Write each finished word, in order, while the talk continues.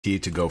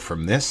to go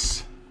from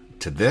this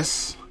to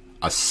this,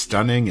 a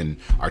stunning and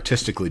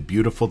artistically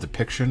beautiful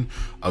depiction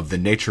of the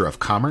nature of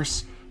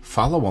commerce.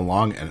 Follow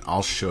along and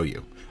I'll show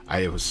you.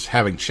 I was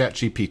having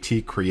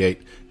ChatGPT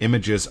create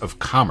images of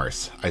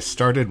commerce. I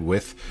started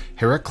with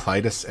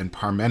Heraclitus and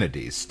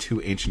Parmenides,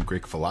 two ancient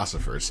Greek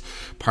philosophers.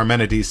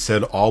 Parmenides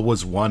said all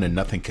was one and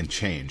nothing can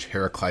change.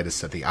 Heraclitus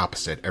said the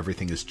opposite.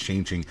 Everything is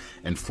changing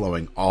and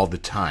flowing all the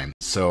time.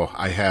 So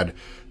I had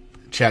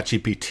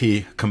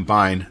ChatGPT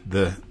combine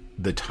the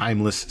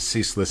timeless,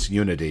 ceaseless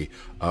unity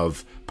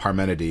of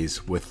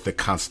Parmenides with the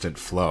constant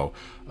flow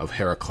of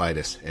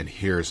Heraclitus, and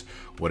here's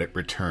what it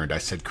returned. I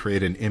said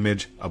create an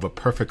image of a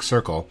perfect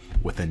circle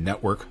with a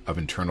network of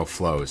internal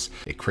flows.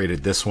 It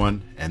created this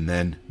one and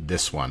then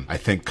this one. I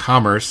think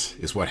commerce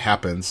is what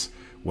happens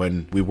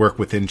when we work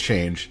within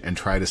change and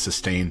try to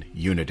sustain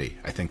unity.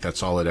 I think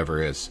that's all it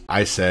ever is.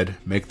 I said,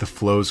 make the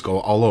flows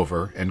go all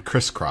over and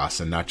crisscross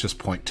and not just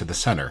point to the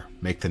center.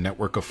 Make the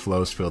network of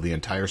flows fill the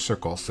entire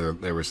circle so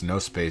there was no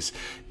space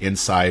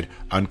inside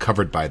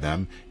uncovered by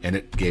them, and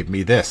it gave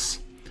me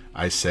this.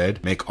 I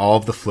said, make all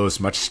of the flows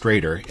much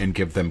straighter and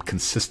give them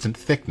consistent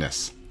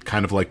thickness,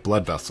 kind of like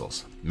blood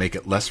vessels. Make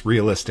it less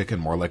realistic and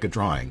more like a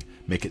drawing.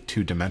 Make it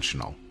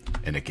two-dimensional.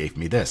 And it gave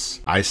me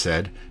this. I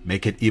said,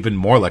 make it even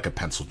more like a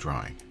pencil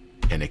drawing.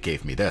 And it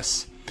gave me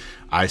this.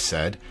 I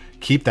said,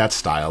 keep that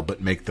style,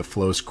 but make the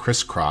flows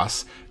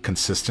crisscross,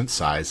 consistent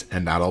size,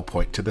 and not all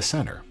point to the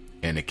center.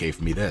 And it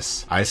gave me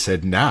this. I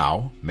said,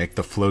 now, make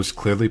the flows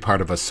clearly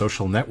part of a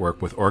social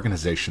network with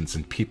organizations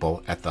and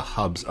people at the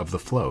hubs of the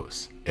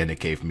flows. And it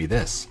gave me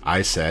this.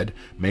 I said,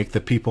 make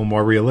the people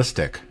more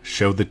realistic,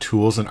 show the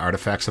tools and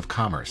artifacts of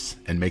commerce,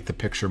 and make the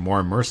picture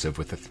more immersive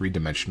with a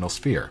three-dimensional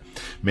sphere.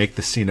 Make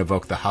the scene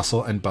evoke the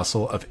hustle and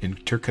bustle of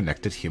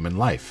interconnected human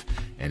life.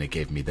 And it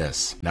gave me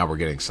this. Now we're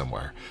getting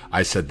somewhere.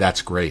 I said,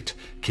 that's great.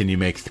 Can you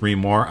make 3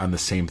 more on the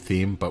same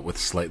theme, but with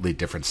slightly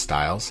different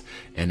styles?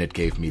 And it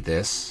gave me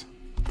this,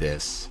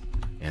 this,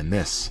 and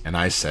this. And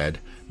I said,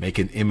 make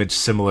an image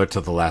similar to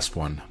the last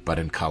one, but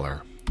in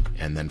color.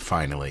 And then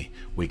finally,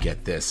 we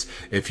get this.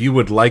 If you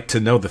would like to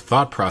know the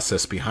thought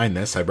process behind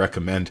this, I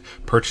recommend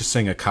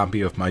purchasing a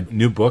copy of my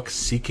new book,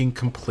 Seeking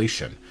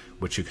Completion,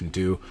 which you can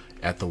do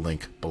at the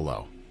link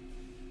below.